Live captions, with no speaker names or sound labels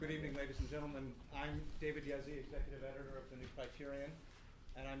Good evening, ladies and gentlemen. I'm David Yezzi, Executive Editor of the New Criterion,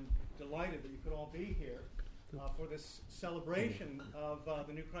 and I'm delighted that you could all be here for this celebration of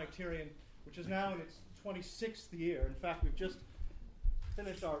the New Criterion, which is now in its 26th year. In fact, we've just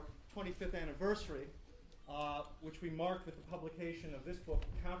finished our 25th anniversary, which we marked with the publication of this book,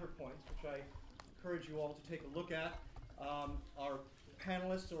 Counterpoints, which I encourage you all to take a look at. Our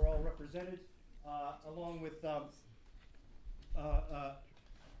panelists are all represented, along with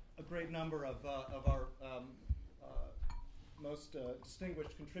a great number of our most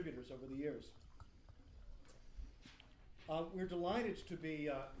distinguished contributors over the years. We're delighted to be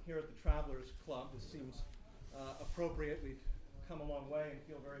here at the Travelers Club. This seems appropriate. We've come a long way and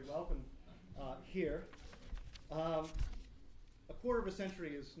feel very welcome here. A quarter of a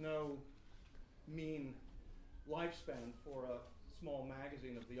century is no mean lifespan for a small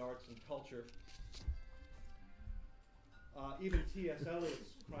magazine of the arts and culture. Even T.S. Eliot's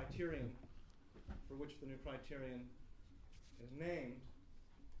Criterion, for which the New Criterion is named,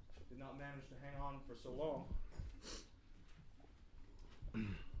 did not manage to hang on for so long.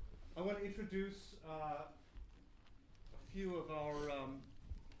 I want to introduce a few of our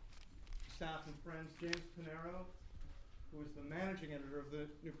staff and friends. James Pinero, who is the managing editor of the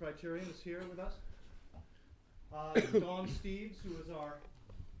New Criterion, is here with us. Dawn Steeves, who is our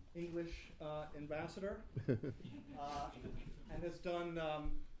English ambassador, and has done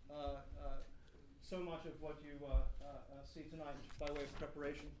so much of what you see tonight by way of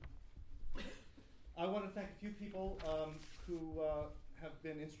preparation. I want to thank a few people who have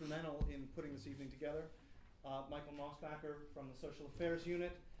been instrumental in putting this evening together. Michael Mossbacher from the Social Affairs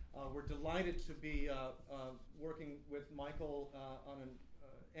Unit. We're delighted to be working with Michael on an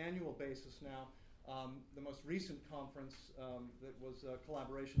annual basis now. The most recent conference that was a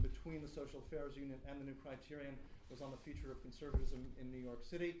collaboration between the Social Affairs Unit and the New Criterion was on the future of conservatism in New York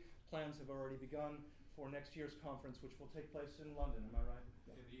City. Plans have already begun for next year's conference, which will take place in London, am I right?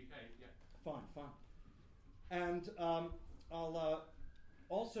 Yeah. In the UK, yeah. Fine. And I'll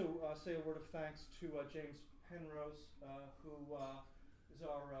also say a word of thanks to James Penrose, who is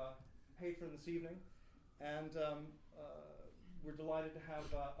our patron this evening. And we're delighted to have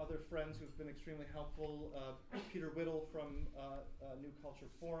other friends who've been extremely helpful. Peter Whittle from New Culture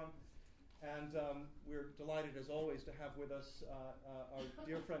Forum. And we're delighted, as always, to have with us our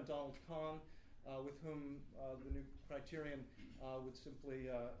dear friend Donald Kahn, with whom the New Criterion would simply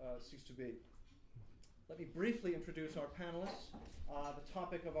cease to be. Let me briefly introduce our panelists, the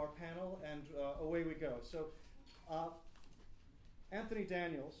topic of our panel, and away we go. So, Anthony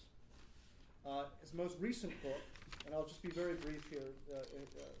Daniels, his most recent book, and I'll just be very brief here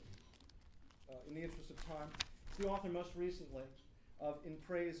in the interest of time. He's the author most recently of In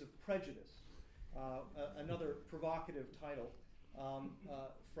Praise of Prejudice, another provocative title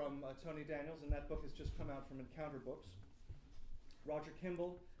from Tony Daniels, and that book has just come out from Encounter Books. Roger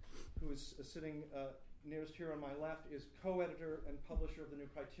Kimball, who is sitting nearest here on my left, is co-editor and publisher of the New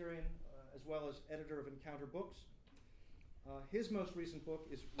Criterion, as well as editor of Encounter Books. His most recent book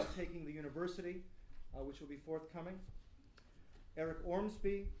is Retaking the University, which will be forthcoming. Eric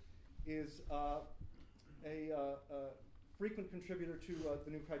Ormsby is a frequent contributor to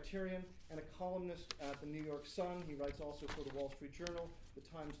the New Criterion and a columnist at the New York Sun. He writes also for the Wall Street Journal, the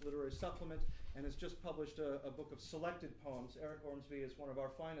Times Literary Supplement, and has just published a book of selected poems. Eric Ormsby is one of our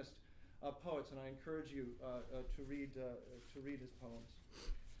finest poets, and I encourage you to read his poems.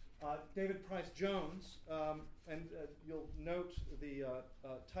 David Pryce-Jones, and you'll note the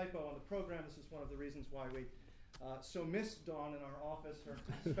typo on the program. This is one of the reasons why we so miss Dawn in our office, her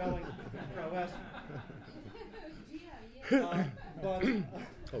spelling prowess.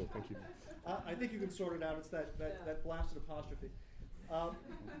 Oh, thank you. I think you can sort it out. It's that blasted apostrophe.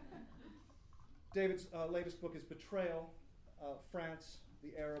 David's latest book is Betrayal, France,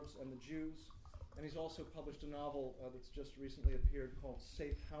 the Arabs, and the Jews. And he's also published a novel that's just recently appeared called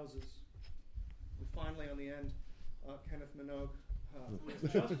Safe Houses. And finally, on the end, Kenneth Minogue.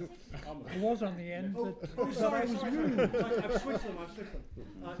 I was on the end, sorry. I've switched them.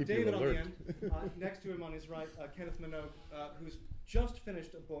 David on the end. Next to him on his right, Kenneth Minogue, who's just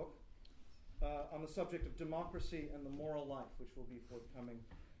finished a book on the subject of democracy and the moral life, which will be forthcoming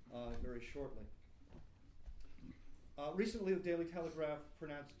very shortly. Recently, the Daily Telegraph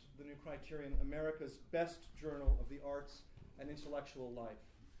pronounced the New Criterion America's best journal of the arts and intellectual life,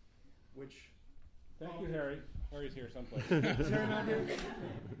 which... Thank you, Harry. Harry's here someplace. Is Harry not here?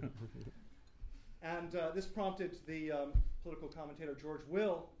 And this prompted the political commentator George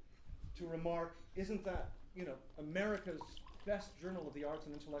Will to remark, isn't that, America's best journal of the arts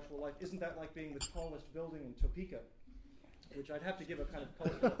and intellectual life, isn't that like being the tallest building in Topeka? which I'd have to give a kind of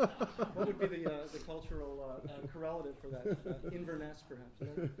cultural, what would be the cultural correlative for that? Inverness, perhaps.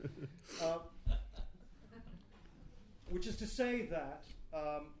 Which is to say that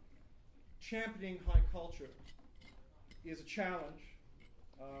championing high culture is a challenge,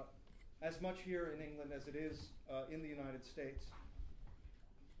 as much here in England as it is in the United States.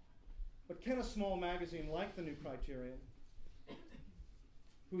 But can a small magazine like the New Criterion,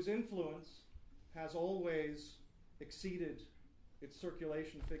 whose influence has always exceeded its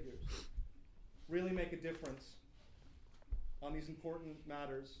circulation figures, really make a difference on these important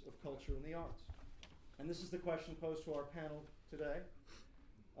matters of culture and the arts? And this is the question posed to our panel today.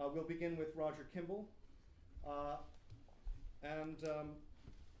 We'll begin with Roger Kimball, and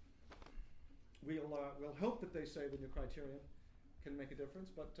we'll hope that they say the New Criterion can make a difference,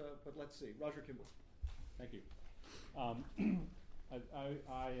 but let's see. Roger Kimball. Thank you.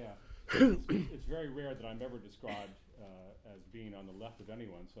 It's very rare that I'm ever described as being on the left of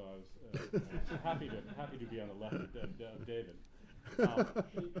anyone, so I was happy to be on the left of David.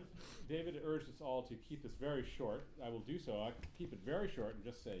 David urged us all to keep this very short. I will do so. I keep it very short and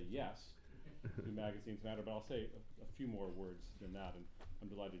just say yes to Magazines Matter, but I'll say a few more words than that, and I'm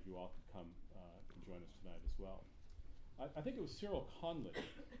delighted you all could come and join us tonight as well. I think it was Cyril Conley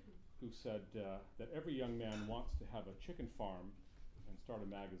who said that every young man wants to have a chicken farm and start a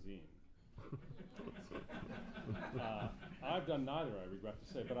magazine. I've done neither, I regret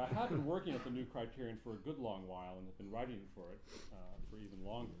to say, but I have been working at the New Criterion for a good long while and have been writing for it for even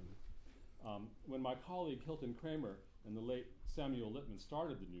longer. When my colleague Hilton Kramer and the late Samuel Littman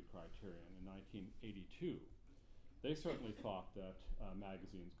started the New Criterion in 1982, they certainly thought that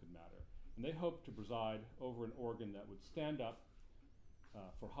magazines could matter. And they hoped to preside over an organ that would stand up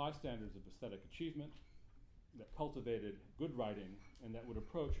for high standards of aesthetic achievement, that cultivated good writing, and that would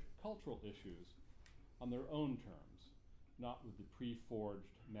approach cultural issues on their own terms, not with the pre-forged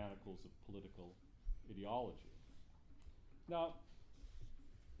manacles of political ideology. Now,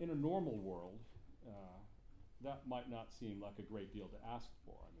 in a normal world, that might not seem like a great deal to ask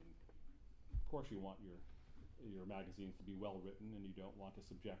for. I mean, of course you want your magazines to be well written, and you don't want to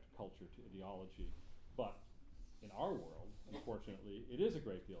subject culture to ideology. But in our world, unfortunately, it is a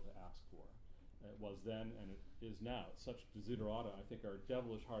great deal to ask for. It was then, and it is now. Such desiderata, I think, are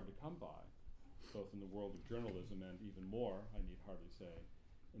devilish hard to come by, both in the world of journalism and even more, I need hardly say,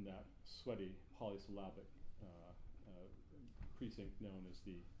 in that sweaty polysyllabic precinct known as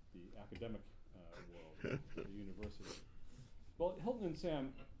the academic world, the university. Well, Hilton and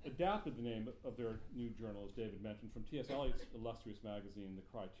Sam adapted the name of their new journal, as David mentioned, from T.S. Eliot's illustrious magazine, The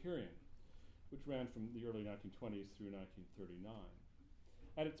Criterion, which ran from the early 1920s through 1939.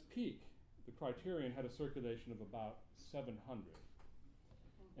 At its peak, The Criterion had a circulation of about 700,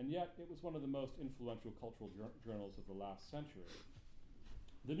 and yet it was one of the most influential cultural journals of the last century.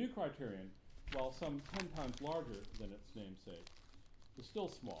 The New Criterion, while some 10 times larger than its namesake, was still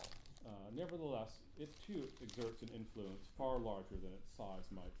small. Nevertheless, it too exerts an influence far larger than its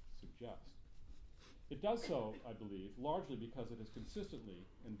size might suggest. It does so, I believe, largely because it has consistently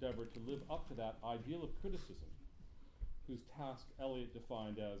endeavored to live up to that ideal of criticism, whose task Eliot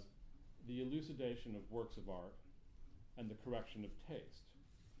defined as the elucidation of works of art and the correction of taste.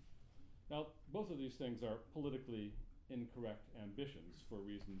 Now, both of these things are politically incorrect ambitions for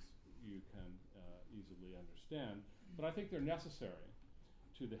reasons you can easily understand, but I think they're necessary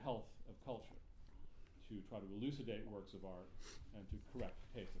to the health of culture, to try to elucidate works of art and to correct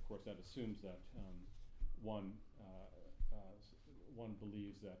taste. Of course, that assumes that one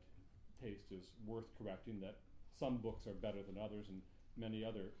believes that taste is worth correcting, that some books are better than others, and many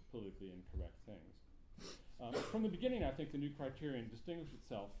other politically incorrect things. From the beginning, I think the New Criterion distinguished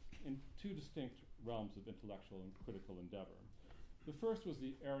itself in two distinct realms of intellectual and critical endeavor. The first was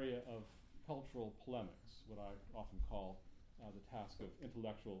the area of cultural polemics, what I often call the task of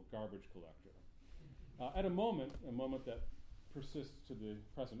intellectual garbage collector. At a moment that persists to the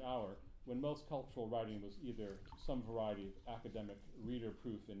present hour, when most cultural writing was either some variety of academic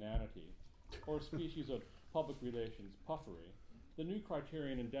reader-proof inanity or a species of public relations puffery, the New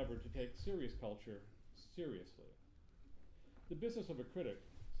Criterion endeavored to take serious culture seriously. The business of a critic,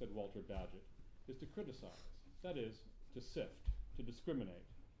 said Walter Bagehot, is to criticize, that is, to sift, to discriminate,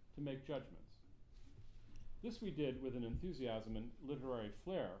 to make judgments. This we did with an enthusiasm and literary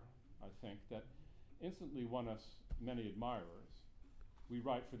flair, I think, that instantly won us many admirers. We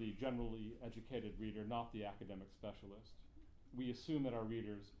write for the generally educated reader, not the academic specialist. We assume that our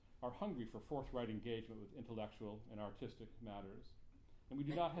readers are hungry for forthright engagement with intellectual and artistic matters, and we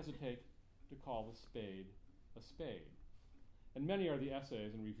do not hesitate to call a spade a spade. And many are the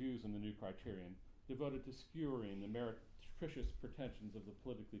essays and reviews in the New Criterion, devoted to skewering the meretricious pretensions of the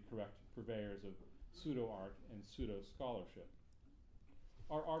politically correct purveyors of pseudo-art and pseudo-scholarship.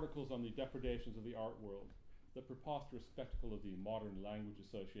 Our articles on the depredations of the art world, the preposterous spectacle of the Modern Language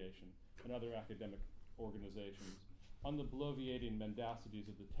Association and other academic organizations, on the bloviating mendacities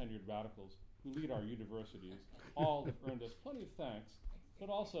of the tenured radicals who lead our universities, all have earned us plenty of thanks, but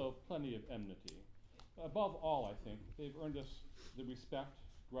also plenty of enmity. Above all, I think, they've earned us the respect,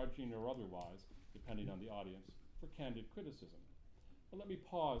 grudging or otherwise, depending on the audience, for candid criticism. But let me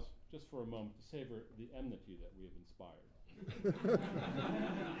pause just for a moment to savor the enmity that we have inspired.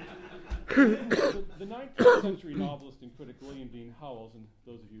 The 19th century novelist and critic William Dean Howells, and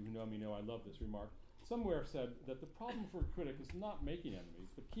those of you who know me know I love this remark, somewhere said that the problem for a critic is not making enemies,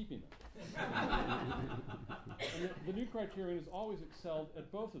 but keeping them. And the New Criterion has always excelled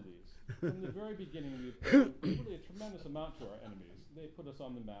at both of these. From the very beginning, we've given really a tremendous amount to our enemies. They put us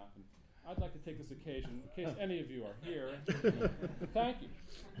on the map, and I'd like to take this occasion, in case any of you are here, to thank you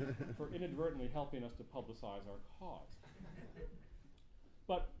for inadvertently helping us to publicize our cause.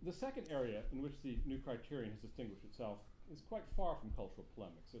 But the second area in which the New Criterion has distinguished itself is quite far from cultural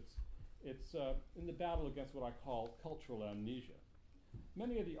polemics. It's in the battle against what I call cultural amnesia.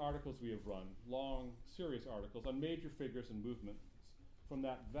 Many of the articles we have run, long, serious articles on major figures and movements from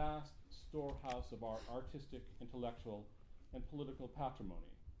that vast storehouse of our artistic, intellectual, and political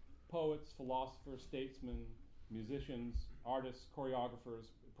patrimony. Poets, philosophers, statesmen, musicians, artists, choreographers,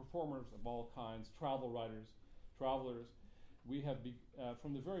 performers of all kinds, travel writers, travelers. We have,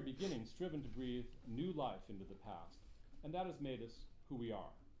 from the very beginning, striven to breathe new life into the past, and that has made us who we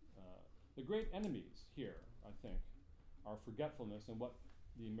are. The great enemies here, I think, are forgetfulness and what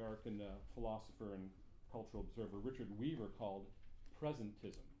the American philosopher and cultural observer Richard Weaver called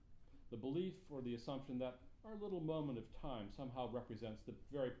presentism, the belief or the assumption that our little moment of time somehow represents the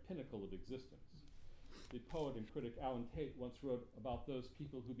very pinnacle of existence. The poet and critic Alan Tate once wrote about those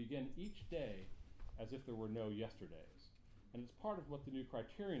people who begin each day as if there were no yesterdays. And it's part of what the New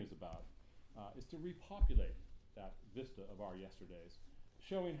Criterion is about, is to repopulate that vista of our yesterdays,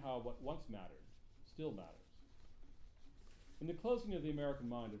 showing how what once mattered still matters. In the closing of The American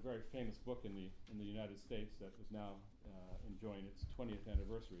Mind, a very famous book in the United States that is now enjoying its 20th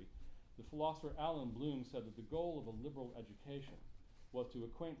anniversary, the philosopher Alan Bloom said that the goal of a liberal education was to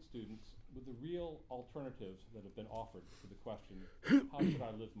acquaint students with the real alternatives that have been offered to the question, how should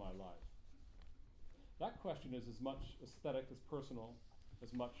I live my life? That question is as much aesthetic as personal,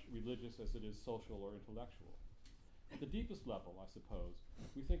 as much religious as it is social or intellectual. At the deepest level, I suppose,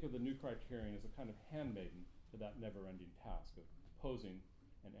 we think of the New Criterion as a kind of handmaiden to that never-ending task of posing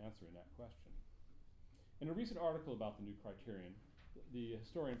and answering that question. In a recent article about the New Criterion, the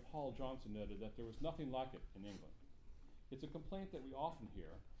historian Paul Johnson noted that there was nothing like it in England. It's a complaint that we often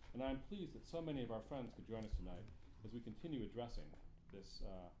hear, and I'm pleased that so many of our friends could join us tonight as we continue addressing this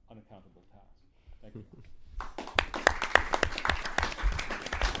unaccountable task. Thank you.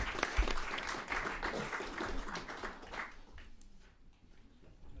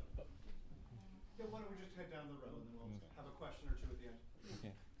 Why don't we just head down the road and then we'll have a question or two at the end.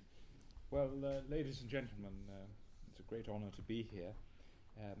 Okay. Well, ladies and gentlemen, it's a great honor to be here.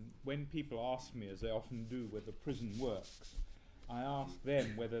 When people ask me, as they often do, whether prison works, I ask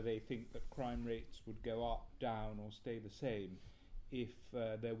them whether they think that crime rates would go up, down, or stay the same if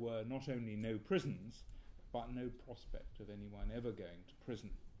there were not only no prisons, but no prospect of anyone ever going to prison.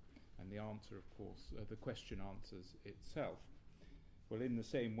 And the answer, of course, the question answers itself. Well, in the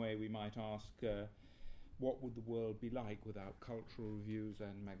same way, we might ask, what would the world be like without cultural reviews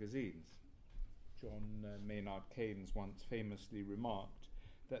and magazines? John Maynard Keynes once famously remarked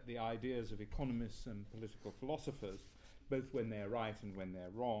that the ideas of economists and political philosophers, both when they're right and when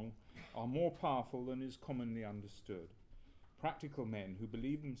they're wrong, are more powerful than is commonly understood. Practical men who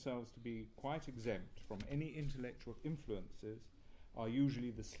believe themselves to be quite exempt from any intellectual influences are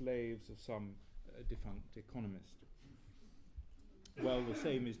usually the slaves of some defunct economist. Well, the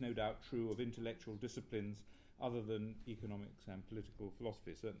same is no doubt true of intellectual disciplines other than economics and political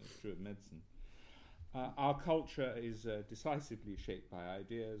philosophy. Certainly it's true of medicine. Our culture is decisively shaped by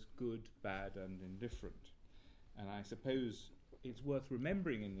ideas, good, bad, and indifferent. And I suppose it's worth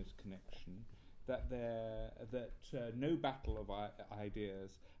remembering in this connection that no battle of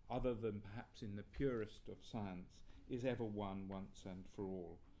ideas, other than perhaps in the purest of science, is ever won once and for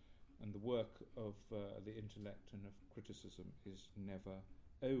all. And the work of the intellect and of criticism is never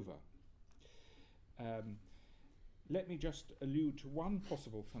over. Let me just allude to one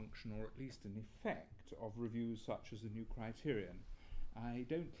possible function, or at least an effect, of reviews such as the New Criterion. I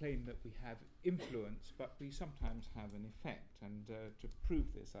don't claim that we have influence, but we sometimes have an effect. And to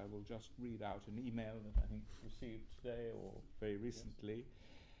prove this, I will just read out an email that I think was received today or very recently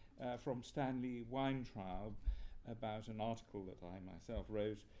from Stanley Weintraub about an article that I myself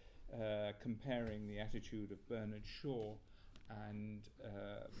wrote comparing the attitude of Bernard Shaw and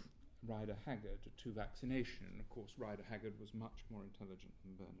Rider Haggard to vaccination. And of course, Rider Haggard was much more intelligent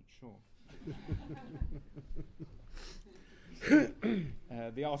than Bernard Shaw.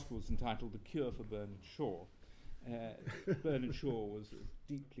 The article was entitled "The Cure for Bernard Shaw." Bernard Shaw was a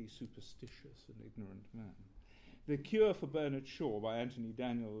deeply superstitious and ignorant man. The Cure for Bernard Shaw by Anthony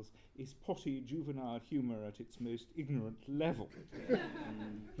Daniels is potty juvenile humour at its most ignorant level.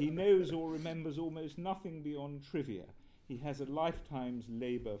 He knows or remembers almost nothing beyond trivia. He has a lifetime's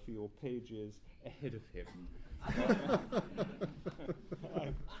labour for your pages ahead of him.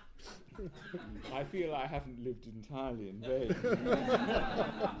 I feel I haven't lived entirely in vain,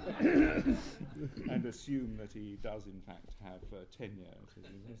 and assume that he does in fact have tenure at his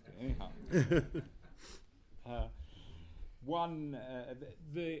existing. Anyhow,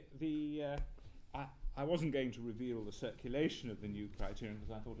 I wasn't going to reveal the circulation of the new criterion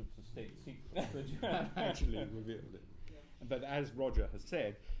because I thought it was a state secret, but you have actually revealed it. But as Roger has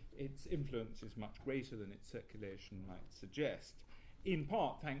said, its influence is much greater than its circulation might suggest. In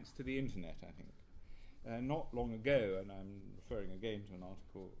part thanks to the internet, I think. Not long ago, and I'm referring again to an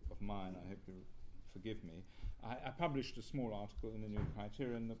article of mine, I hope you'll forgive me, I published a small article in the New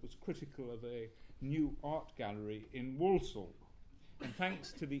Criterion that was critical of a new art gallery in Walsall. And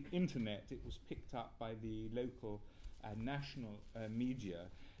thanks to the internet, it was picked up by the local and national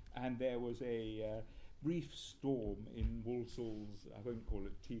media, and there was a brief storm in Walsall's, I won't call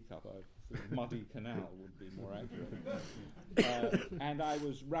it teacup, muddy canal would be more accurate. And I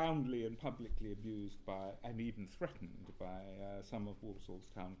was roundly and publicly abused by, and even threatened by, some of Walsall's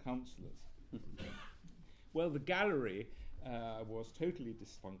town councillors. Well, the gallery was totally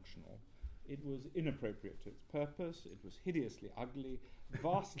dysfunctional. It was inappropriate to its purpose, it was hideously ugly,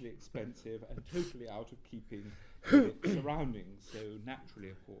 vastly expensive, and totally out of keeping with its surroundings. So naturally,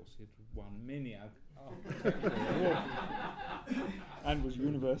 of course, it won many architectural awards and was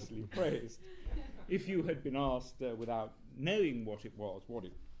universally praised. If you had been asked without knowing what it was,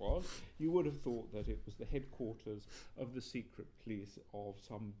 you would have thought that it was the headquarters of the secret police of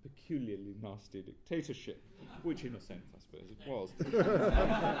some peculiarly nasty dictatorship, which in a sense I suppose it was.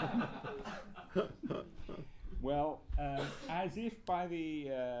 Well, as if by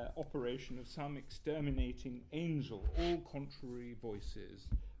the operation of some exterminating angel, all contrary voices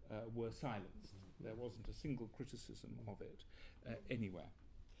were silenced. There wasn't a single criticism of it anywhere.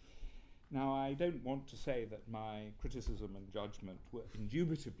 Now, I don't want to say that my criticism and judgment were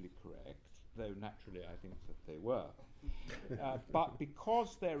indubitably correct, though naturally I think that they were. But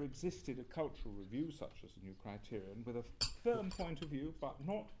because there existed a cultural review such as the New Criterion, with a firm point of view, but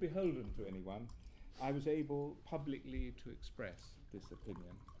not beholden to anyone, I was able publicly to express this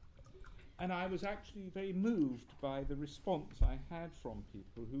opinion. And I was actually very moved by the response I had from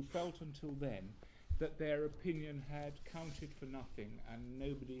people who felt until then that their opinion had counted for nothing and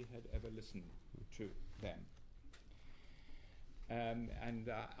nobody had ever listened to them. And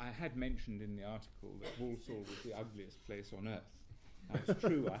I had mentioned in the article that Walsall was the ugliest place on earth. Now, it's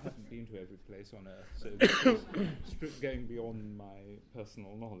true, I haven't been to every place on earth, so this is going beyond my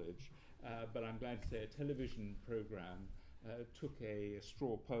personal knowledge. But I'm glad to say a television programme took a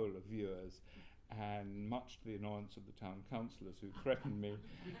straw poll of viewers, and much to the annoyance of the town councillors who threatened me,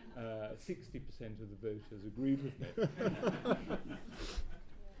 60% of the voters agreed with me.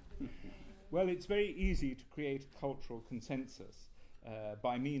 Well, it's very easy to create a cultural consensus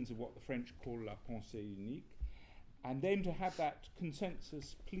by means of what the French call la pensée unique, and then to have that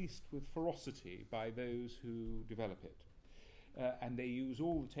consensus policed with ferocity by those who develop it. And they use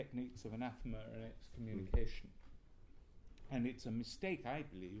all the techniques of anathema and excommunication. And it's a mistake, I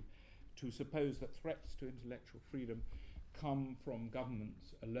believe, to suppose that threats to intellectual freedom come from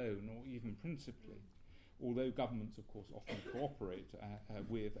governments alone, or even principally, although governments, of course, often cooperate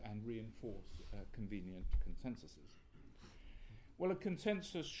with and reinforce convenient consensuses. Well, a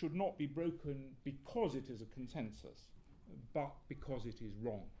consensus should not be broken because it is a consensus, but because it is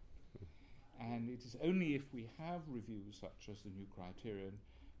wrong. And it is only if we have reviews such as the New Criterion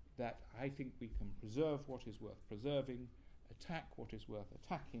that I think we can preserve what is worth preserving, attack what is worth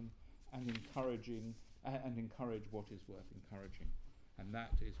attacking, and encourage what is worth encouraging. And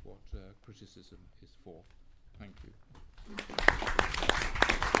that is what criticism is for. Thank you.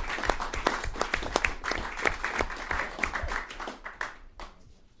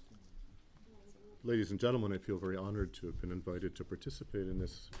 Ladies and gentlemen, I feel very honored to have been invited to participate in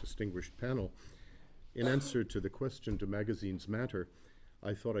this distinguished panel. In answer to the question, do magazines matter,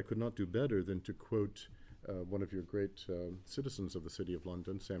 I thought I could not do better than to quote one of your great citizens of the City of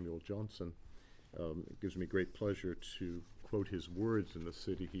London, Samuel Johnson. It gives me great pleasure to quote his words in the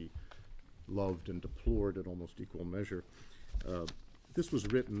city he loved and deplored in almost equal measure. This was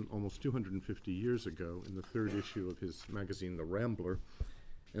written almost 250 years ago in the third issue of his magazine, The Rambler,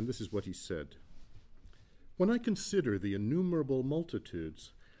 and this is what he said. When I consider the innumerable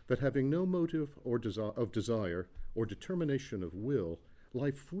multitudes that, having no motive or of desire or determination of will,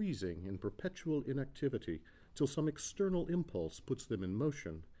 lie freezing in perpetual inactivity till some external impulse puts them in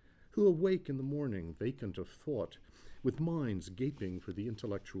motion, who awake in the morning vacant of thought, with minds gaping for the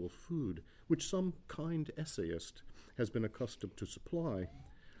intellectual food which some kind essayist has been accustomed to supply,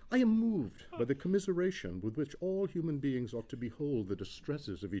 I am moved by the commiseration with which all human beings ought to behold the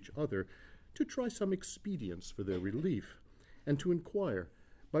distresses of each other, to try some expedients for their relief, and to inquire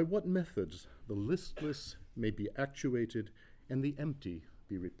by what methods the listless may be actuated and the empty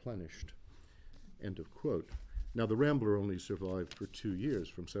be replenished. End of quote. Now, the Rambler only survived for 2 years,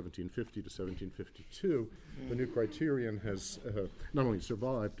 from 1750 to 1752. The New Criterion has not only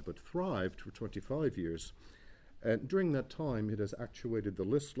survived, but thrived for 25 years. And during that time, it has actuated the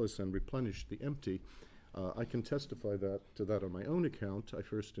listless and replenished the empty. I can testify to that on my own account. I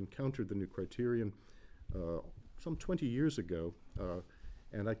first encountered the New Criterion some 20 years ago,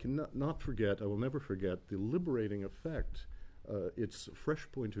 and I cannot forget, I will never forget, the liberating effect its fresh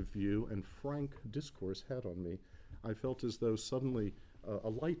point of view and frank discourse had on me. I felt as though suddenly a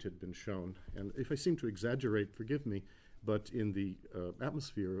light had been shown. And if I seem to exaggerate, forgive me, but in the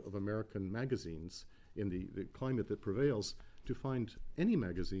atmosphere of American magazines, in the climate that prevails, to find any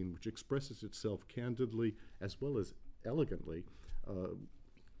magazine which expresses itself candidly as well as elegantly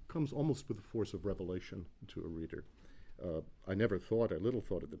comes almost with the force of revelation to a reader. I little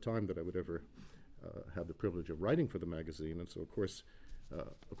thought at the time that I would ever have the privilege of writing for the magazine, and so of course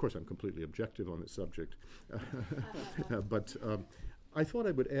I'm completely objective on this subject. But I thought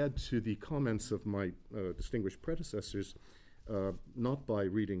I would add to the comments of my distinguished predecessors, not by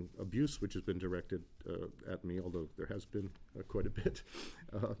reading abuse which has been directed at me, although there has been quite a bit,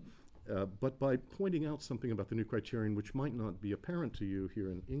 but by pointing out something about the New Criterion which might not be apparent to you here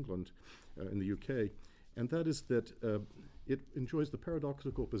in England, in the UK, and that is that it enjoys the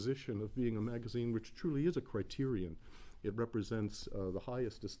paradoxical position of being a magazine which truly is a criterion. It represents the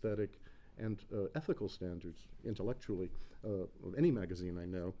highest aesthetic and ethical standards, intellectually, of any magazine I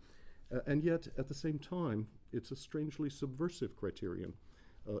know, and yet, at the same time, it's a strangely subversive criterion.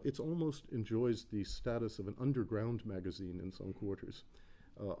 It almost enjoys the status of an underground magazine in some quarters.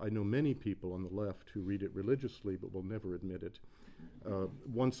 I know many people on the left who read it religiously but will never admit it.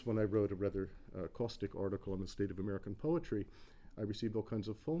 Once, when I wrote a rather caustic article on the state of American poetry, I received all kinds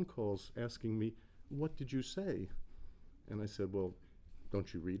of phone calls asking me, "What did you say?" And I said, "Well,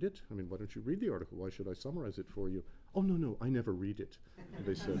 don't you read it? I mean, why don't you read the article? Why should I summarize it for you?" "Oh, no, I never read it,"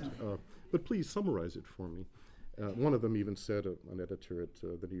 they said. "But please summarize it for me." One of them even said, an editor at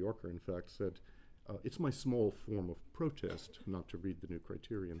The New Yorker, in fact, said, "It's my small form of protest not to read the New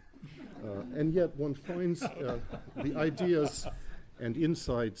Criterion." And yet one finds the ideas and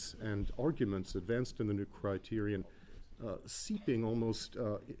insights and arguments advanced in the New Criterion seeping almost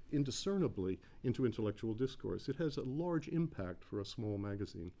indiscernibly into intellectual discourse. It has a large impact for a small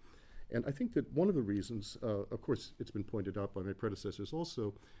magazine. And I think that one of the reasons, of course, it's been pointed out by my predecessors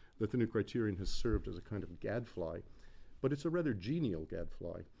also, that the New Criterion has served as a kind of gadfly, but it's a rather genial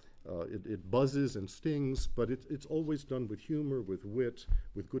gadfly. It buzzes and stings, but it's always done with humor, with wit,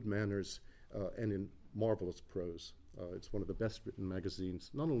 with good manners, and in marvelous prose. It's one of the best written magazines,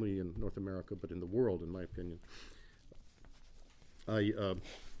 not only in North America, but in the world, in my opinion. I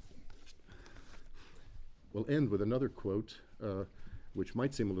will end with another quote, which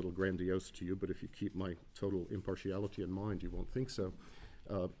might seem a little grandiose to you, but if you keep my total impartiality in mind, you won't think so.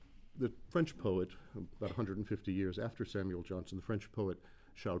 The French poet, about 150 years after Samuel Johnson, the French poet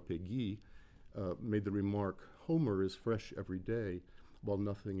Charles Péguy, made the remark, "Homer is fresh every day, while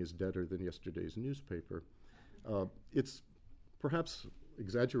nothing is deader than yesterday's newspaper." It's perhaps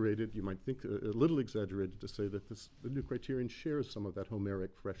exaggerated, you might think a little exaggerated to say that the New Criterion shares some of that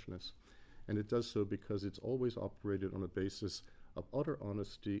Homeric freshness, and it does so because it's always operated on a basis of utter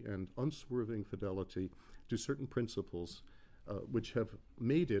honesty and unswerving fidelity to certain principles which have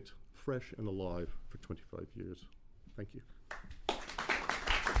made it fresh and alive for 25 years. Thank you.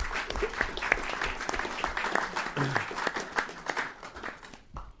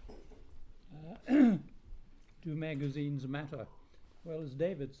 Do magazines matter? Well, as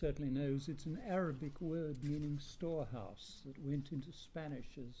David certainly knows, it's an Arabic word meaning storehouse that went into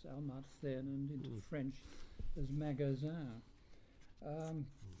Spanish as almacén and into French as magasin.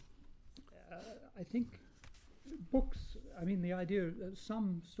 I think books, I mean, the idea,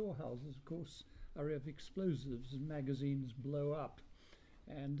 some storehouses, of course, are of explosives and magazines blow up.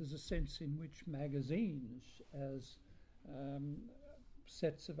 And there's a sense in which magazines as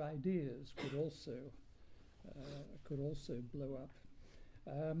sets of ideas could also blow up.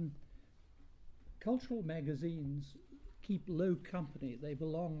 Cultural magazines keep low company. They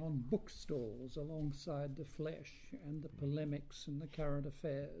belong on bookstalls alongside the flesh and the polemics and the current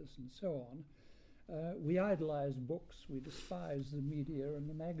affairs and so on. We idolize books, we despise the media, and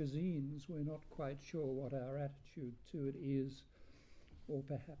the magazines, we're not quite sure what our attitude to it is or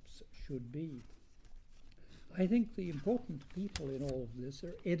perhaps should be. I think the important people in all of this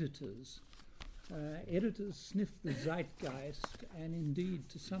are editors. Editors sniff the zeitgeist and indeed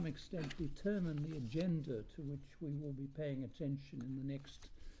to some extent determine the agenda to which we will be paying attention in the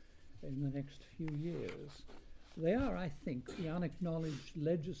next few years. They are, I think, the unacknowledged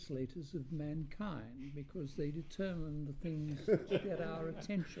legislators of mankind because they determine the things that get our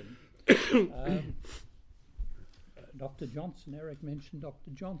attention. Dr. Johnson, Eric mentioned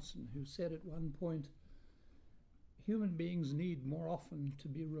Dr. Johnson, who said at one point, human beings need more often to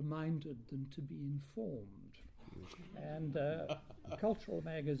be reminded than to be informed. And cultural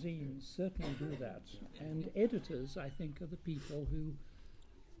magazines certainly do that. And editors, I think, are the people who,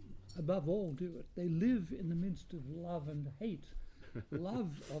 above all, do it. They live in the midst of love and hate.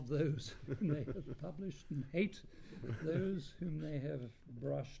 Love of those whom they have published and hate those whom they have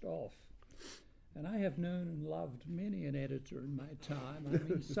brushed off. And I have known and loved many an editor in my time. I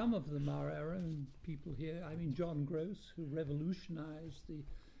mean, some of them are our own people here. I mean, John Gross, who revolutionized the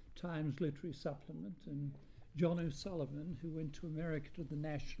Times Literary Supplement, and John O'Sullivan, who went to America to the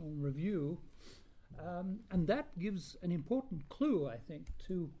National Review. And that gives an important clue, I think,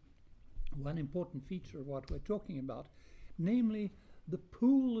 to one important feature of what we're talking about, namely the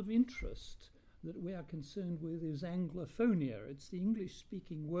pool of interest that we are concerned with is Anglophonia. It's the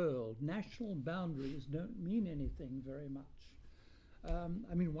English-speaking world. National boundaries don't mean anything very much.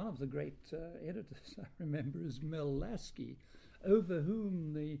 I mean, one of the great editors I remember is Mel Lasky, over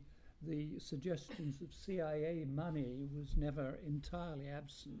whom the suggestions of CIA money was never entirely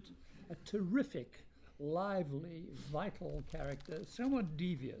absent. A terrific, lively, vital character, somewhat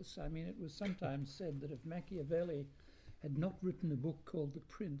devious. I mean, it was sometimes said that if Machiavelli had not written a book called The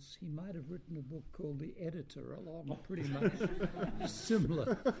Prince, he might have written a book called The Editor along pretty much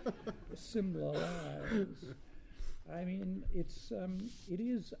similar lines. I mean, it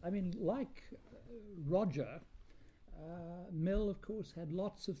is, I mean, like Roger, Mill, of course, had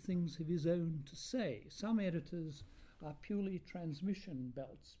lots of things of his own to say. Some editors are purely transmission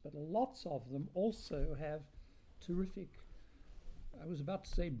belts, but lots of them also have terrific, I was about to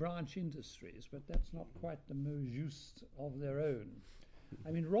say branch industries, but that's not quite the mot juste of their own.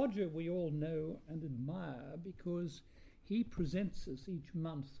 I mean, Roger we all know and admire because he presents us each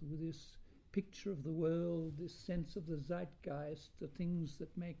month with this picture of the world, this sense of the zeitgeist, the things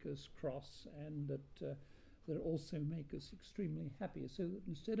that make us cross and that also make us extremely happy. So that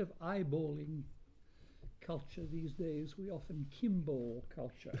instead of eyeballing culture these days, we often Kimball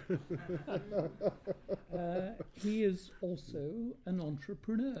culture. He is also an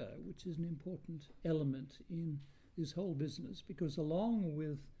entrepreneur, which is an important element in this whole business, because along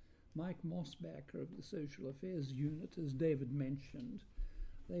with Mike Mossbacher of the Social Affairs Unit, as David mentioned,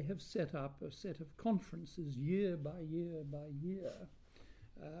 they have set up a set of conferences year by year by year,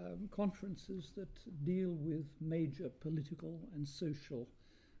 conferences that deal with major political and social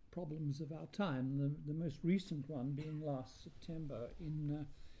problems of our time, the most recent one being last September in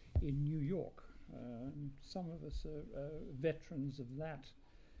New York. Some of us are veterans of that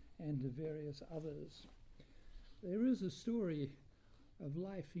and of various others. There is a story of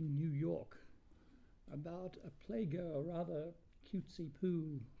life in New York about a playgoer, rather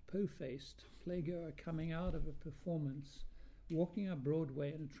cutesy-poo, po-faced playgoer coming out of a performance, walking up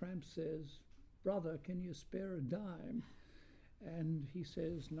Broadway, and a tramp says, "Brother, can you spare a dime?" And he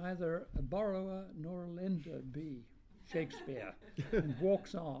says, "Neither a borrower nor a lender be," Shakespeare, and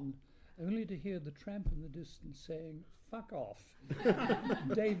walks on, only to hear the tramp in the distance saying, "Fuck off,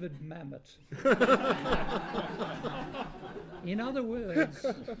 David Mamet." In other words,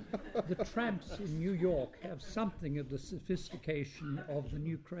 the tramps in New York have something of the sophistication of the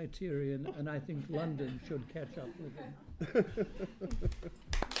New Criterion, and I think London should catch up with them.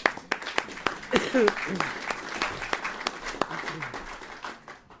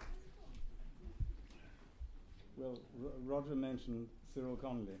 Well, Roger mentioned Cyril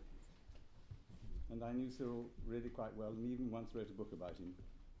Connolly, and I knew Cyril really quite well, and even once wrote a book about him.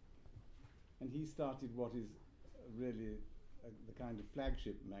 And he started what is really the kind of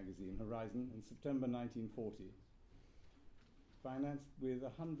flagship magazine, Horizon, in September 1940, financed with £100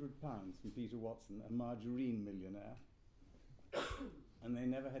 from Peter Watson, a margarine millionaire, and they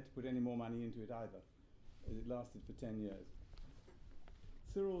never had to put any more money into it either. It lasted for 10 years.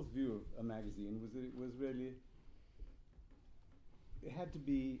 Cyril's view of a magazine was that it was really, it had to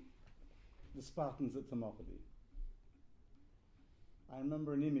be the Spartans at Thermopylae. I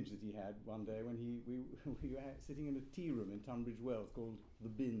remember an image that he had one day when we were sitting in a tea room in Tunbridge Wells called The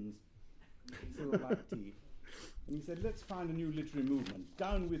Bins. Cyril liked tea. And he said, let's find a new literary movement.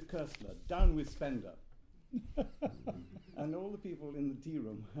 Down with Koestler, down with Spender. And all the people in the tea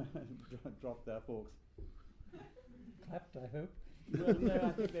room dropped their forks. Clapped, I hope. Well, no,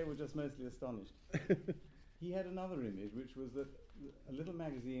 I think they were just mostly astonished. He had another image, which was that a little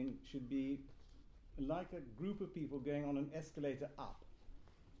magazine should be like a group of people going on an escalator up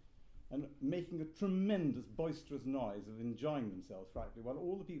and making a tremendous boisterous noise of enjoying themselves frightfully, while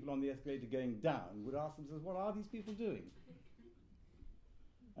all the people on the escalator going down would ask themselves, what are these people doing?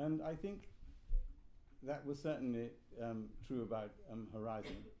 And I think that was certainly true about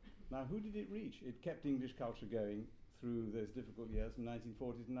Horizon. Now, who did it reach? It kept English culture going through those difficult years from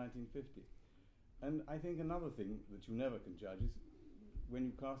 1940 to 1950. And I think another thing that you never can judge is when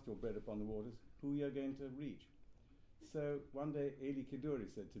you cast your bread upon the waters, who you're going to reach. So one day, Eli Kiduri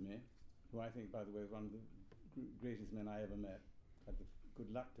said to me, who I think, by the way, is one of the greatest men I ever met, had the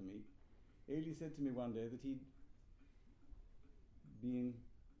good luck to meet. Eli said to me one day that he'd been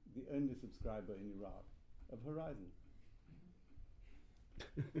the only subscriber in Iraq of Horizon.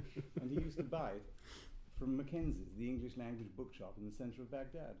 And he used to buy it from Mackenzie's, the English language bookshop in the centre of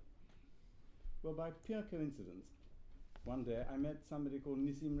Baghdad. Well, by pure coincidence, one day I met somebody called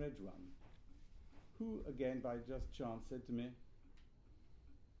Nissim Rejwan, who, again, by just chance, said to me,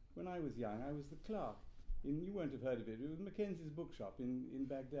 when I was young, I was the clerk in, you won't have heard of it, it was Mackenzie's bookshop in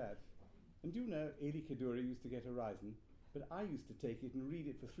Baghdad. And do you know, Eli Kiduri used to get Horizon, but I used to take it and read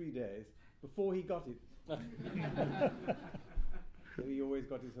it for 3 days before he got it. So he always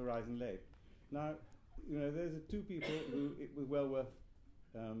got his Horizon late. Now, you know, those are two people who it was well worth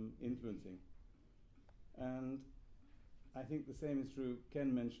influencing. And I think the same is true.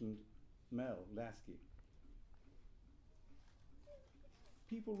 Ken mentioned Mel Lasky.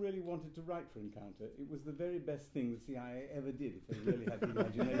 People really wanted to write for Encounter. It was the very best thing the CIA ever did, if they really had the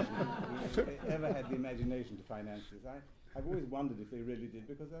imagination. If they ever had the imagination to finance this. I've always wondered if they really did,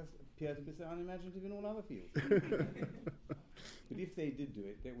 because they appear to be so unimaginative in all other fields. But if they did do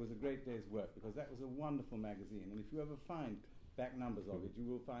it, it was a great day's work, because that was a wonderful magazine. And if you ever find back numbers of it, you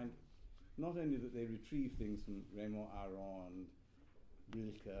will find not only that they retrieve things from Raymond Aron and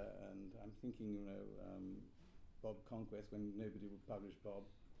Rilke, and I'm thinking, you know, Bob Conquest, when nobody would publish Bob.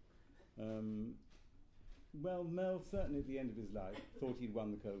 Well, Mel certainly at the end of his life thought he'd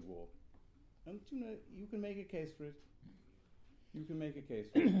won the Cold War. And, you know, you can make a case for it. You can make a case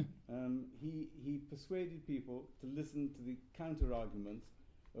for it. He persuaded people to listen to the counter-arguments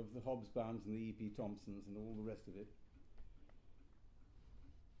of the Hobsbawms and the E.P. Thompsons and all the rest of it.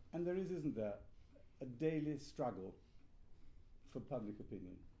 And there is, isn't there, a daily struggle for public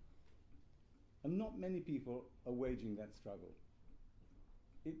opinion. And not many people are waging that struggle.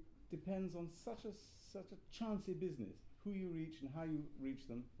 It depends on such a chancy business, who you reach and how you reach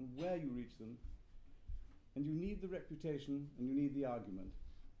them and where you reach them. And you need the reputation and you need the argument.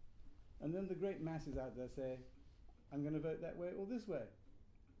 And then the great masses out there say, I'm going to vote that way or this way.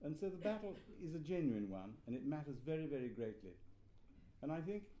 And so the battle is a genuine one, and it matters very, very greatly. And I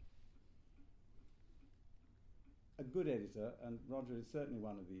think a good editor, and Roger is certainly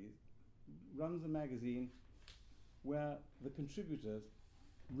one of these, runs a magazine where the contributors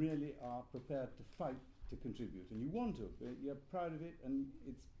really are prepared to fight to contribute. And you want to. You're proud of it, and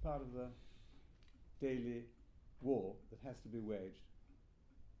it's part of the daily war that has to be waged.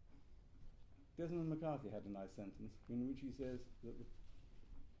 Desmond McCarthy had a nice sentence in which he says that the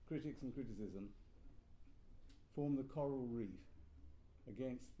critics and criticism form the coral reef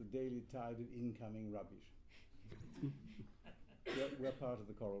against the daily tide of incoming rubbish. We're part of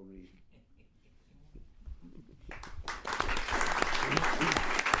the coral reef.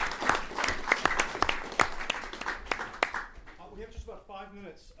 We have just about 5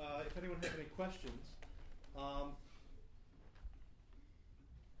 minutes. If anyone has any questions.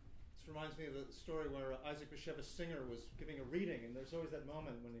 This reminds me of the story where Isaac Bashevis Singer was giving a reading, and there's always that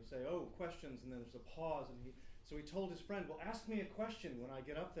moment when they say, oh, questions, and then there's a pause. And so he told his friend, well, ask me a question when I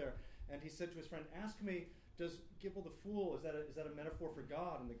get up there. And he said to his friend, ask me does Kimball the Fool, is that a metaphor for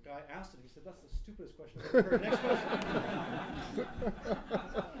God? And the guy asked it. He said, that's the stupidest question I've ever heard. Next question.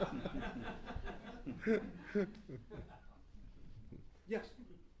 Yes?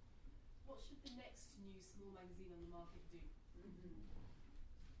 What should the next new small magazine on the market do?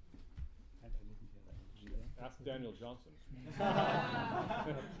 Ask Daniel Johnson.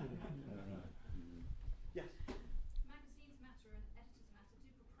 Yes? Magazines matter and editors matter.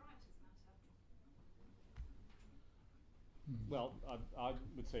 Do proprietors matter? Well, I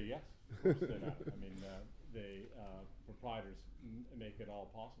would say yes. Of course they matter. I mean, proprietors make it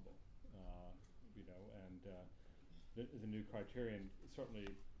all possible, and the new Criterion certainly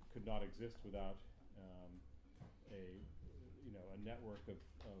could not exist without a network of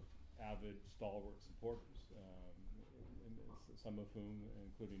avid, stalwart supporters, some of whom,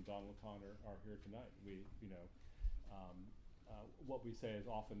 including Donald O'Connor, are here tonight. What we say is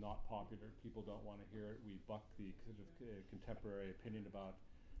often not popular. People don't want to hear it. We buck the sort of contemporary opinion about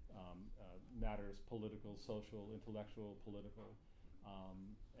matters political, social, intellectual, political,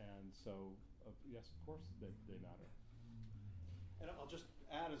 and so yes, of course they matter. And I'll just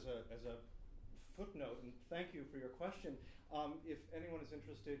add as a footnote, and thank you for your question. If anyone is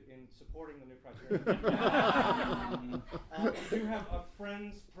interested in supporting the new Criterion, we do have a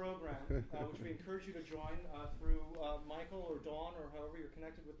Friends program, which we encourage you to join through Michael or Dawn or however you're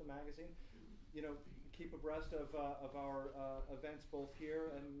connected with the magazine. Keep abreast of our events both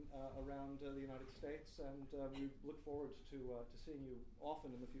here and around the United States, and we look forward to seeing you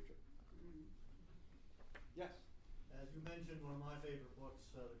often in the future. Yes? As you mentioned, one of my favorite books,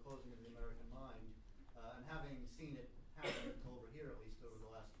 The Closing of the American Mind, and having seen it happen over here, at least over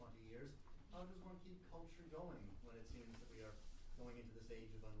the last 20 years, how does one keep culture going when it seems that we are going into this age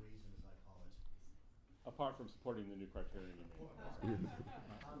of unreason, as I call it? Apart from supporting the new Criterion, you mean?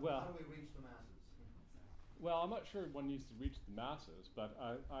 How do we reach the masses? Well, I'm not sure one needs to reach the masses, but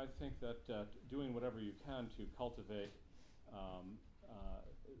I think that doing whatever you can to cultivate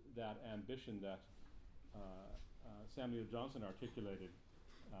that ambition that Samuel Johnson articulated,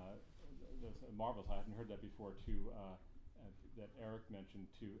 marvelous. I hadn't heard that before. That Eric mentioned,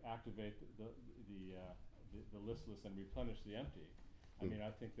 to activate the listless and replenish the empty. I mean,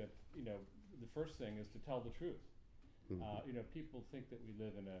 I think that the first thing is to tell the truth. People think that we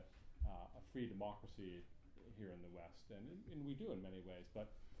live in a free democracy here in the West, and we do in many ways.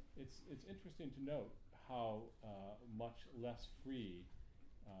 But it's interesting to note how much less free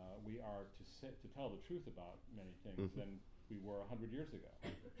we are to tell the truth about many things than we were 100 years ago.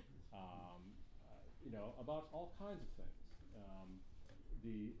 About all kinds of things.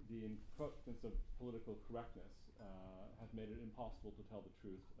 The encroachments of political correctness have made it impossible to tell the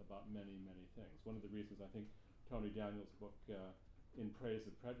truth about many, many things. One of the reasons I think Tony Daniel's book, In Praise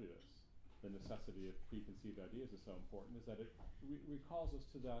of Prejudice, The Necessity of Preconceived Ideas, is so important, is that it recalls us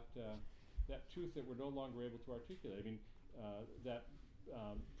to that truth that we're no longer able to articulate. I mean, that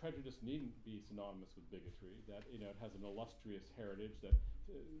prejudice needn't be synonymous with bigotry, that it has an illustrious heritage,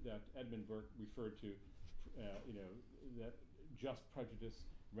 that Edmund Burke referred to, that just prejudice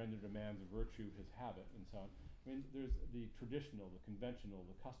rendered a man's virtue his habit, and so on. I mean, there's the traditional, the conventional,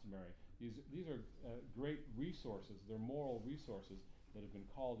 the customary. These are great resources. They're moral resources that have been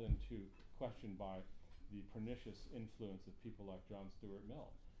called into question by the pernicious influence of people like John Stuart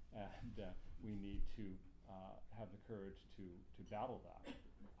Mill, and we need to have the courage to battle that.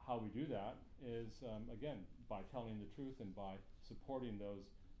 How we do that is, again, by telling the truth and by supporting those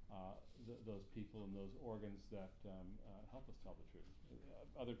people and those organs that help us tell the truth.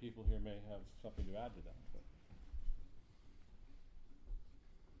 Other people here may have something to add to that. But.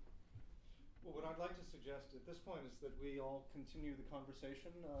 Well, what I'd like to suggest at this point is that we all continue the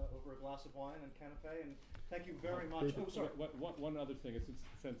conversation over a glass of wine and canapé, and thank you very much. Oh, sorry. One other thing is,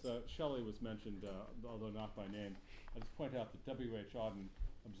 since Shelley was mentioned, although not by name, I just point out that W.H. Auden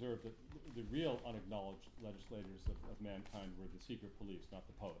observed that the real unacknowledged legislators of mankind were the secret police, not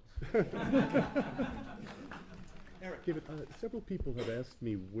the poets. Eric. David, several people have asked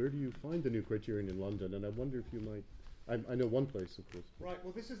me, where do you find the new Criterion in London? And I wonder if you might... I know one place, of course. Right.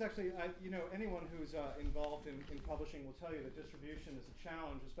 Well, this is actually, anyone who's involved in publishing will tell you that distribution is a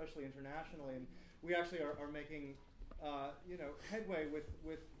challenge, especially internationally. And we actually are making, headway with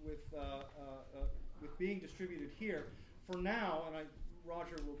being distributed here. For now, and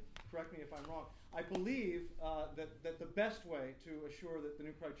Roger will correct me if I'm wrong, I believe that the best way to assure that the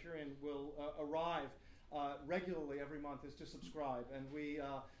new Criterion will arrive regularly every month is to subscribe. And we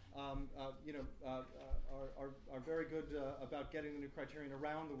are very good about getting the new criterion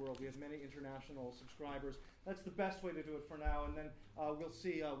around the world. We have many international subscribers. That's the best way to do it for now, and then we'll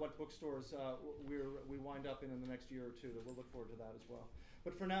see what bookstores we wind up in the next year or two. We'll look forward to that as well.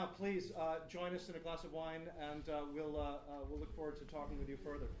 But for now, please join us in a glass of wine, and we'll look forward to talking with you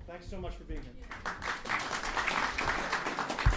further. Thanks so much for being here.